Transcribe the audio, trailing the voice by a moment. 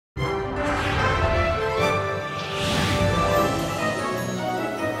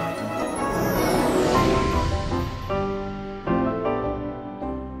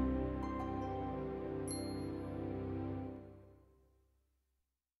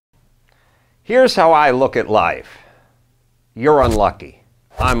Here's how I look at life. You're unlucky.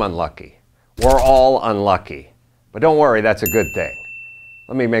 I'm unlucky. We're all unlucky. But don't worry, that's a good thing.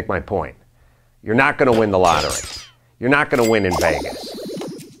 Let me make my point. You're not going to win the lottery. You're not going to win in Vegas.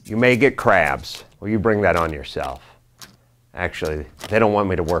 You may get crabs. Well, you bring that on yourself. Actually, they don't want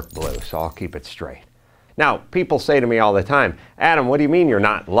me to work blue, so I'll keep it straight. Now, people say to me all the time, Adam, what do you mean you're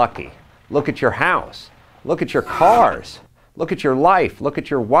not lucky? Look at your house. Look at your cars. Look at your life. Look at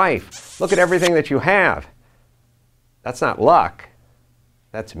your wife. Look at everything that you have. That's not luck.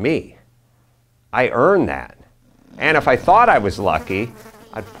 That's me. I earned that. And if I thought I was lucky,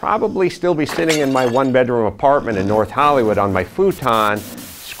 I'd probably still be sitting in my one-bedroom apartment in North Hollywood on my futon,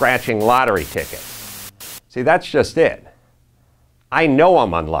 scratching lottery tickets. See, that's just it. I know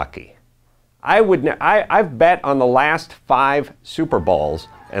I'm unlucky. I've bet on the last 5 Super Bowls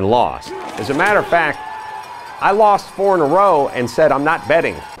and lost. As a matter of fact, I lost 4 in a row and said I'm not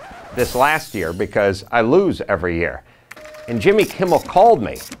betting this last year because I lose every year. And Jimmy Kimmel called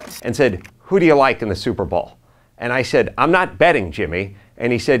me and said, who do you like in the Super Bowl? And I said, I'm not betting, Jimmy.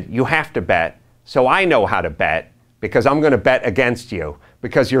 And he said, you have to bet, so I know how to bet because I'm going to bet against you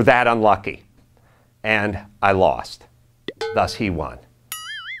because you're that unlucky. And I lost. Thus, he won.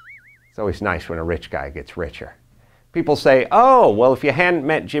 It's always nice when a rich guy gets richer. People say, oh, well, if you hadn't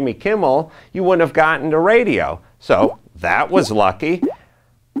met Jimmy Kimmel, you wouldn't have gotten to radio. So that was lucky.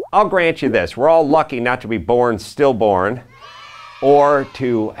 I'll grant you this. We're all lucky not to be born stillborn or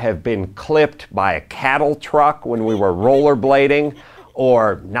to have been clipped by a cattle truck when we were rollerblading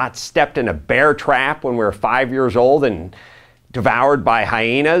or not stepped in a bear trap when we were 5 years old and devoured by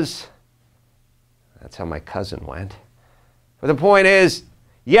hyenas. That's how my cousin went. But the point is,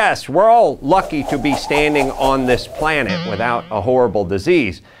 yes, we're all lucky to be standing on this planet without a horrible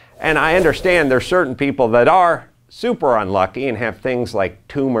disease. And I understand there's certain people that are super unlucky and have things like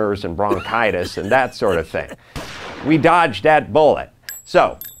tumors and bronchitis and that sort of thing. We dodged that bullet.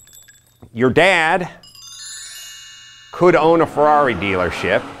 So, your dad could own a Ferrari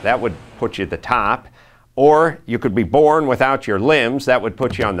dealership. That would put you at the top. Or you could be born without your limbs. That would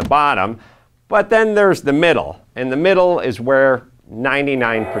put you on the bottom. But then there's the middle. And the middle is where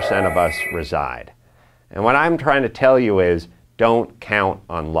 99% of us reside. And what I'm trying to tell you is, don't count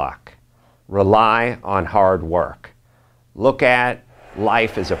on luck. Rely on hard work. Look at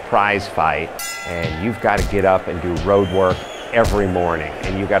life as a prize fight, and you've got to get up and do road work every morning.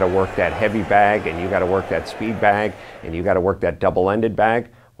 And you got to work that heavy bag, and you got to work that speed bag, and you got to work that double-ended bag.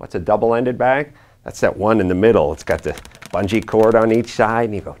 What's a double-ended bag? That's that one in the middle. It's got the bungee cord on each side,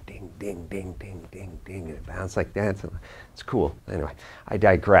 and you go ding, ding, ding, ding, ding, ding, and it bounces like that. It's cool. Anyway, I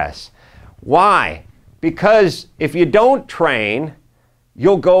digress. Why? Because if you don't train,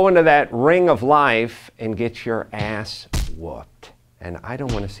 you'll go into that ring of life and get your ass whooped. And I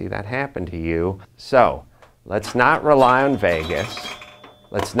don't want to see that happen to you. So let's not rely on Vegas.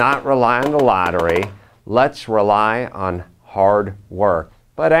 Let's not rely on the lottery. Let's rely on hard work.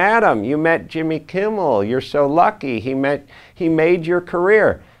 But Adam, you met Jimmy Kimmel. You're so lucky. He made your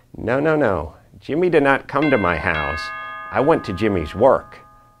career. No, no, no. Jimmy did not come to my house. I went to Jimmy's work.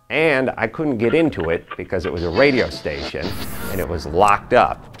 And I couldn't get into it because it was a radio station and it was locked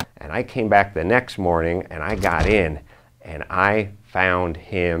up. And I came back the next morning and I got in and I found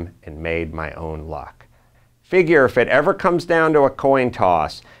him and made my own luck. Figure if it ever comes down to a coin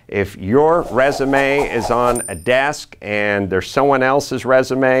toss, if your resume is on a desk and there's someone else's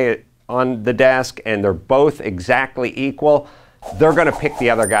resume on the desk and they're both exactly equal, they're going to pick the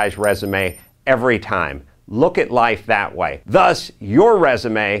other guy's resume every time. Look at life that way. Thus, your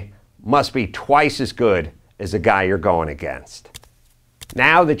resume must be twice as good as the guy you're going against.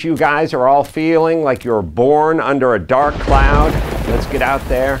 Now that you guys are all feeling like you're born under a dark cloud, let's get out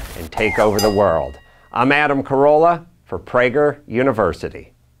there and take over the world. I'm Adam Carolla for Prager University.